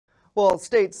Well,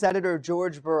 State Senator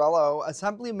George Borrello,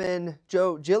 Assemblyman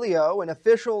Joe Giglio, and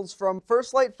officials from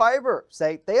First Light Fiber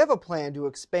say they have a plan to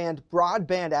expand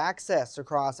broadband access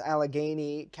across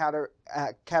Allegheny,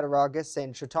 Cattaraugus,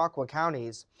 and Chautauqua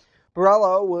counties.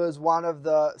 Borrello was one of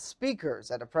the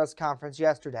speakers at a press conference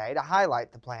yesterday to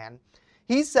highlight the plan.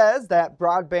 He says that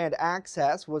broadband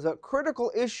access was a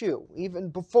critical issue even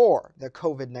before the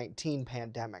COVID-19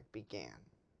 pandemic began.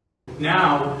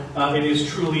 Now it is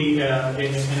truly an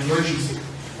emergency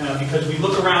because we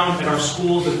look around at our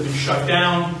schools that have been shut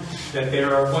down, that they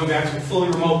are going back to fully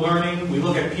remote learning. We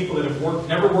look at people that have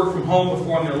never worked from home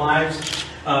before in their lives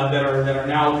that are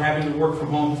now having to work from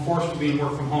home, forced to be in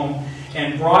work from home.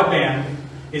 And broadband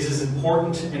is as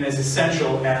important and as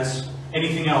essential as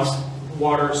anything else,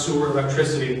 water, sewer,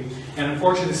 electricity. And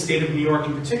unfortunately, the state of New York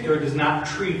in particular does not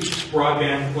treat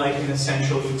broadband like an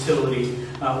essential utility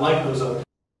like those others.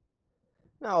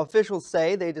 Now, officials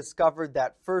say they discovered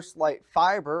that First Light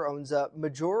Fiber owns a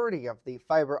majority of the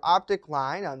fiber optic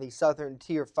line on the Southern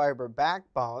Tier fiber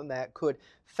backbone that could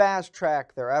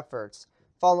fast-track their efforts.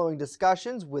 Following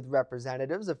discussions with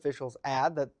representatives, officials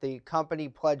add that the company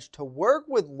pledged to work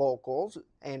with locals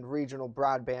and regional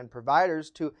broadband providers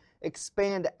to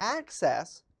expand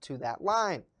access to that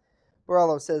line.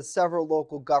 Borrello says several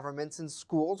local governments and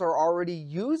schools are already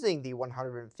using the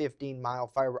 115-mile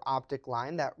fiber optic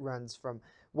line that runs from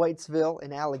Whitesville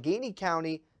in Allegheny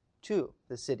County to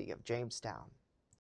the city of Jamestown.